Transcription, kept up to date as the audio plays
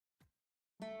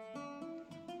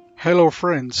Hello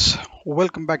friends,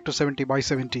 welcome back to 70 by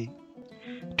 70.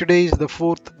 Today is the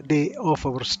fourth day of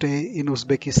our stay in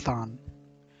Uzbekistan.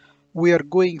 We are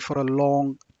going for a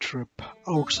long trip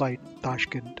outside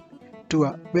Tashkent to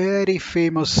a very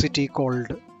famous city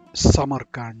called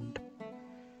Samarkand.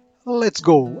 Let's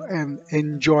go and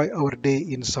enjoy our day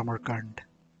in Samarkand.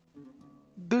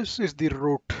 This is the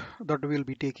route that we'll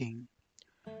be taking.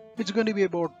 It's going to be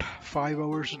about 5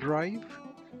 hours drive,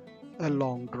 a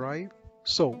long drive.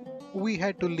 So we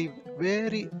had to leave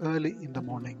very early in the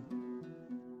morning.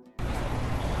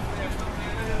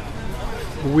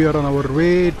 We are on our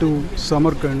way to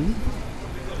Samarkand.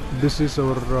 This is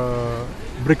our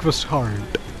breakfast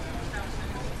halt.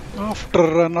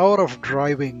 After an hour of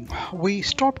driving, we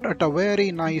stopped at a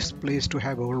very nice place to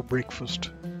have our breakfast.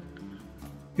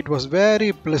 It was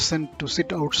very pleasant to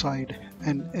sit outside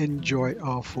and enjoy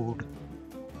our food.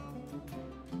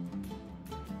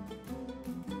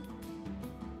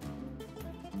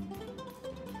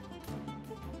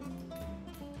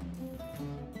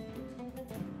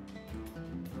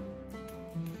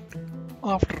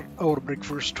 After our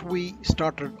breakfast, we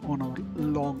started on our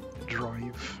long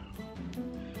drive.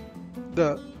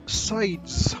 The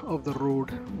sides of the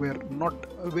road were not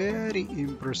very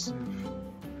impressive.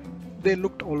 They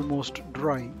looked almost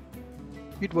dry.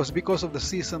 It was because of the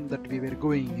season that we were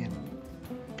going in.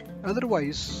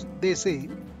 Otherwise, they say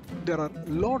there are a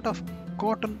lot of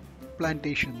cotton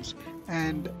plantations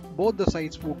and both the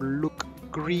sides would look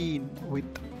green with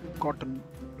cotton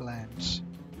plants.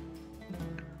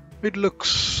 It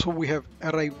looks we have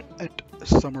arrived at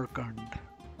Samarkand.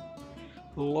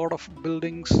 A lot of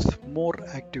buildings, more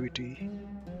activity.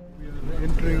 We are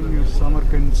entering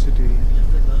Samarkand city.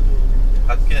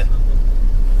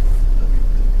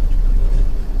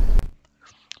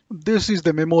 This is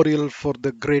the memorial for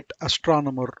the great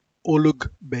astronomer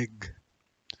Ulugh Beg.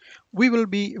 We will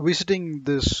be visiting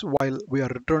this while we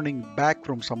are returning back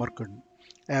from Samarkand,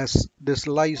 as this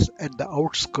lies at the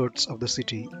outskirts of the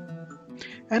city.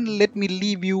 And let me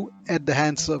leave you at the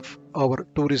hands of our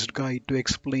tourist guide to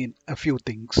explain a few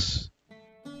things.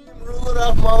 Ruler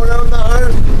of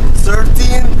Mauravnahar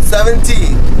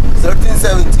 1370,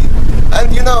 and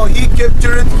he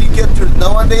captured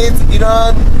nowadays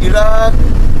Iran, Iraq,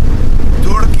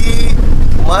 Turkey,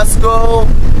 Moscow,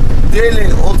 Delhi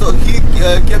also. He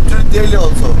captured Delhi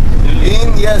also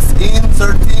in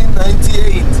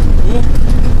 1398.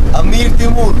 Amir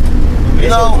Timur.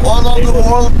 All of the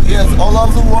world,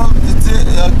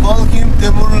 call him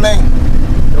Temurlang.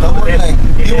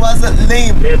 He was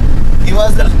lame. He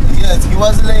was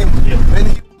lame.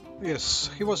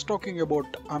 Yes, he was talking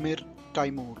about Amir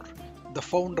Timur, the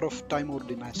founder of Timur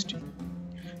dynasty.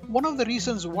 One of the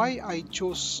reasons why I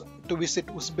chose to visit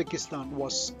Uzbekistan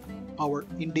was our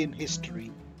Indian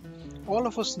history. All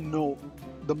of us know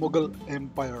the Mughal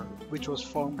Empire, which was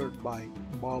founded by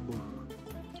Babur.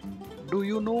 Do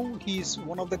you know he is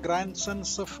one of the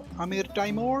grandsons of Amir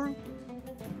Timur?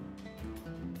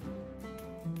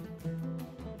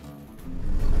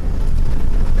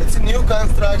 It's a new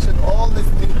construction, all this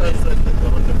new construction.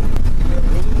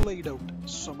 Laid out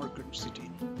Samarkand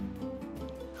city.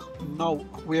 Now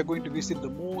we are going to visit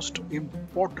the most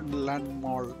important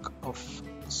landmark of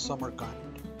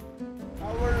Samarkand.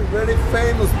 Our very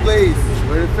famous place in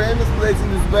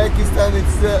Uzbekistan,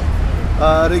 it's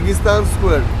Registan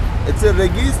Square. It's a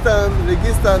Registan.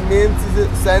 Registan means it's a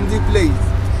sandy place.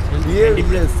 Here,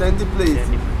 yes, sandy place.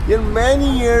 Here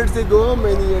many years ago,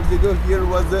 here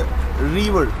was a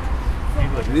river.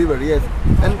 River, yes.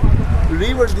 And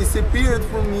river disappeared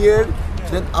from here.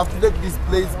 Then after that, this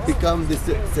place became this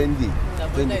sandy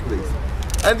place.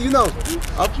 And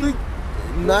after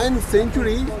 9th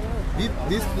century,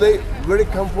 this place very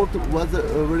comfortable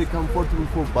very comfortable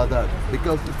for Badar,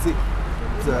 because it's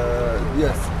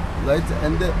yes, right,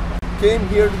 and came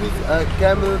here with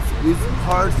camels, with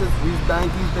horses, with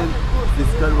donkeys, and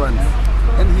these caravans.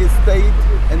 And he stayed,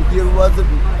 and here was a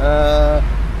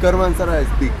caravanserai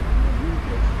big.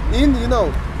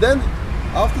 Then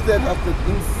after that,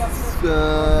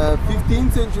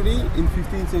 in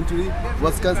 15th century,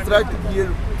 was constructed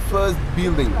here first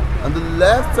building. On the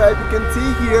left side, you can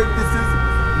see here, this is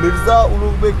Mirza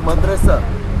Ulugh Beg Madrasa.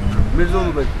 Mirza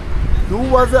Ulugh Beg. Who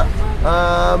was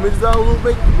Mirza Ulugh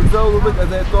Beg? Mirza Ulugh Beg,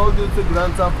 as I told you, is the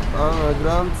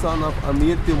grandson of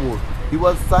Amir Timur. He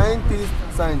was scientist.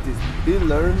 He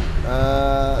learned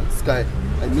sky.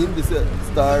 I mean this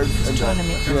stars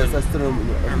astronomy. And yes,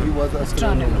 astronomy. He was an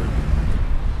astronomer.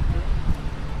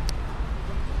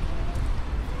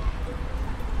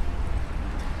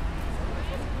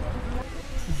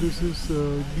 This is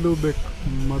Globek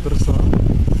Madrasa.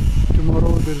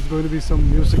 Tomorrow there is going to be some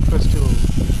music festival.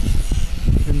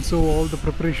 and so all the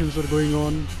preparations are going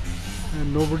on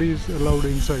and nobody is allowed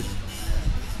inside.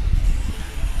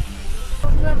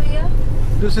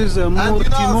 This is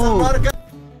Timur.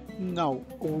 Now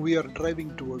we are driving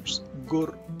towards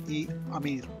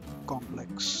Gur-e-amir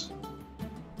complex.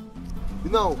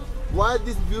 You know why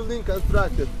this building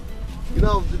constructed? You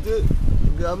know the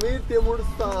Amir Timur's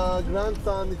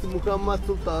grandson is Muhammad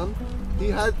Sultan. He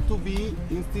had to be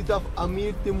instead of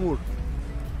Amir Timur,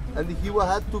 and he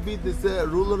had to be this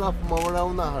ruler of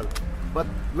Nahar. But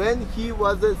when he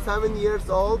was 7 years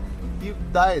old, he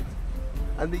died.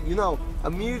 And you know,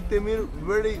 Amir Timur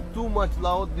very too much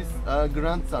loved this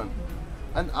grandson.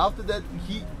 And after that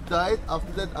he died.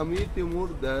 After that Amir Timur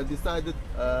decided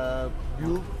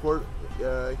build for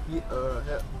his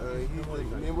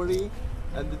memory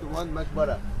and the one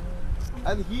Maqbara.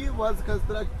 And he was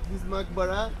construct this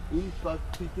Maqbara in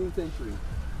 15th century.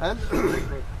 And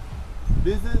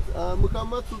this is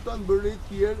Muhammad Sultan buried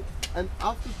here. And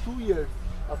after 2 years,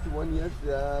 after 1 year,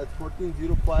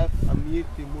 1405, Amir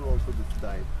Timur also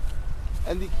died.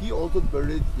 And he also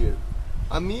buried here.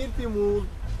 Amir Timur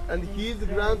and his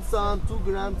grandson, 2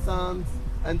 grandsons,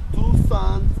 and 2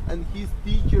 sons, and his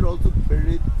teacher also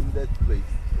buried in that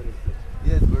place.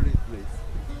 Yes, buried place.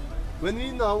 When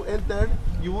we now enter,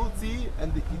 you will see,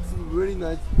 and it's a very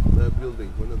nice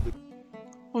building. One of the.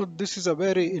 Oh, this is a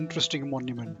very interesting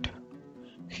monument.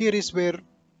 Here is where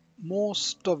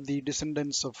most of the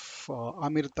descendants of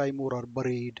Amir Timur are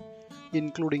buried,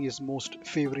 including his most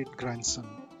favorite grandson,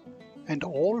 and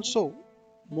also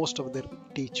most of their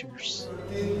teachers.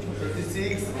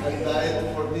 1436 and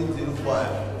died 1405.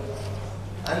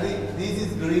 And this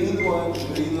is green one is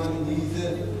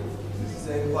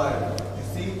empire. You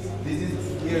see, this is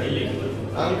here.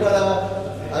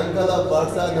 Ankara,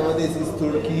 Barsa nowadays is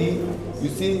Turkey. You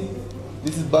see,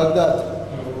 this is Baghdad.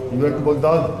 You went to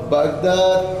Baghdad?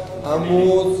 Baghdad,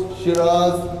 Hammuz,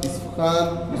 Shiraz, Isfahan.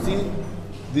 You see,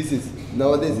 this is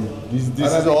nowadays.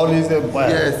 This is all his empire.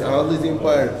 Yes, all his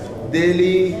empire.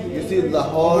 Delhi, you see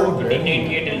Lahore.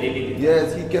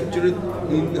 Yes, he captured it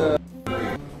in.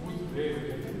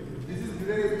 This is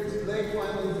great. Black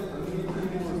one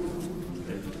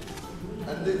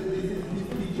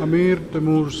is Amir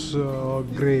Timur's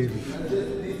grave.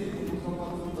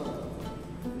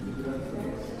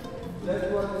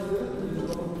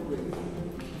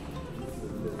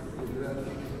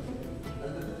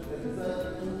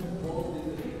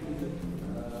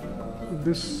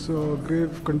 This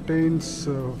grave contains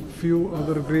a few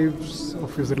other graves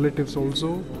of his relatives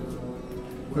also.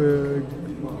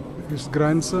 His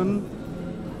grandson,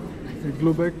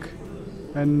 Iglubek,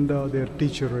 and their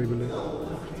teacher, I believe.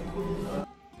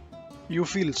 You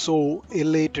feel so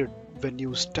elated when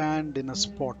you stand in a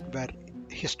spot where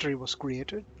history was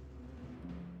created.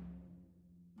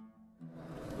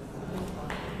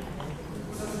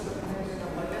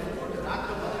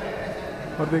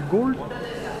 Are they gold?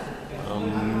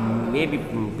 Maybe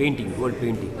painting, gold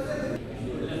painting.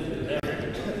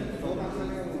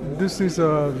 This is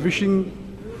a wishing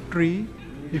tree.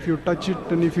 If you touch it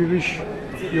and if you wish,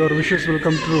 your wishes will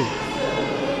come true.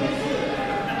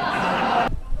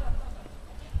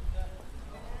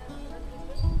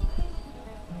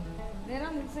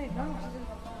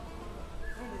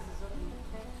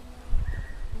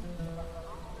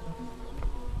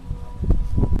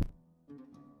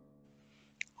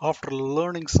 After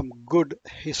learning some good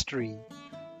history,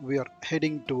 we are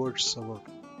heading towards our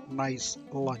nice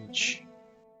lunch.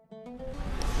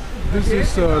 This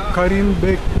is Karim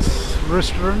Bek's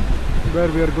restaurant where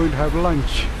we are going to have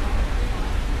lunch.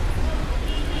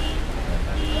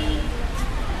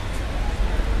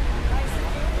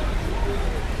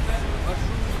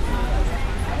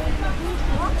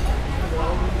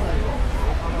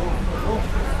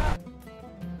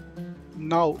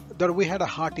 Now that we had a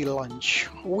hearty lunch,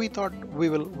 we thought we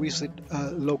will visit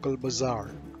a local bazaar.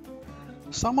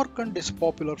 Samarkand is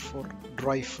popular for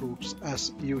dry fruits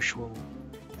as usual,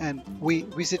 and we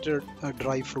visited a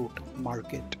dry fruit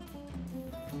market.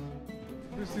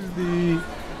 This is the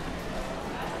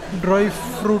dry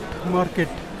fruit market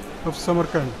of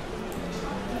Samarkand.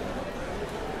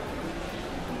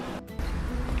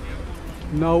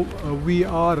 Now we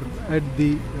are at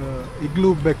the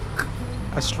Iglubek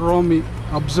Astronomy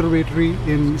Observatory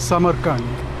in Samarkand.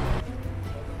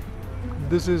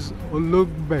 This is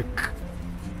Ulugbek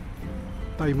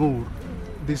Timur,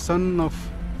 the son of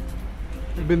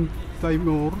Ibn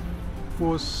Timur, who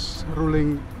was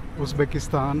ruling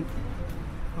Uzbekistan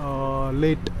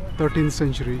late 13th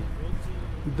century.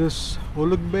 This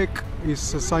Ulugbek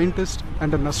is a scientist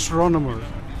and an astronomer,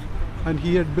 and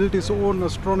he had built his own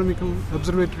astronomical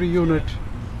observatory unit.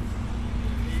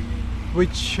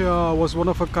 which was one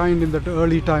of a kind in that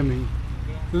early timing.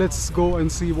 Let's go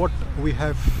and see what we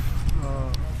have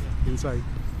inside.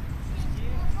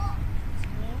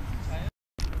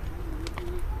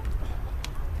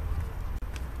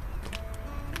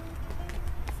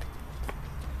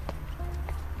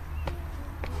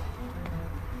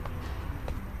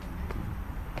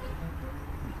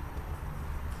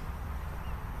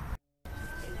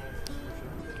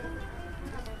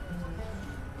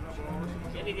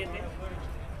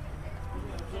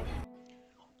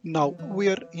 Now we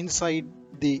are inside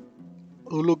the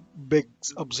Ulugh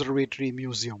Beg's Observatory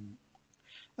Museum.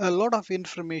 A lot of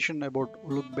information about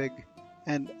Ulugh Beg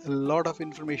and a lot of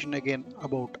information again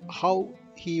about how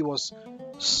he was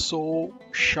so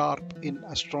sharp in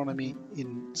astronomy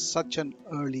in such an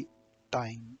early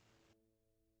time.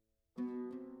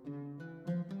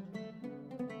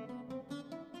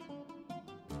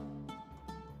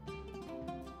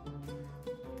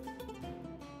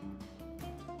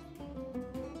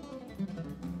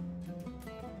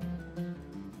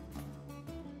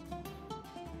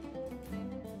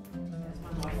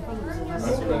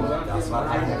 Das war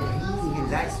eine riesige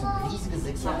Leistung, riesige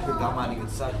 600 für damalige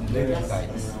Zeiten,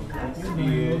 Möglichkeiten.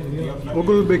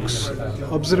 Mughal Beg's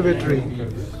Observatory,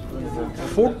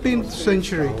 14th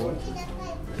century,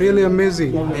 really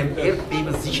amazing. Um dem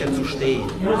Erdbeben sicher zu stehen,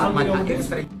 hat man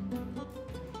extra.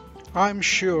 I'm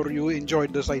sure you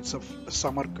enjoyed the sights of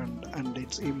Samarkand and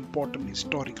its important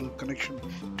historical connection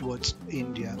towards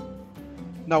India.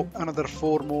 Now another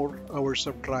 4 more hours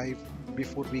of drive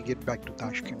before we get back to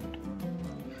Tashkent.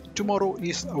 Tomorrow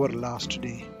is our last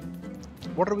day.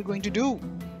 What are we going to do?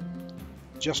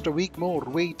 Just a week more,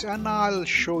 wait, and I'll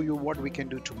show you what we can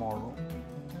do tomorrow.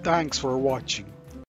 Thanks for watching.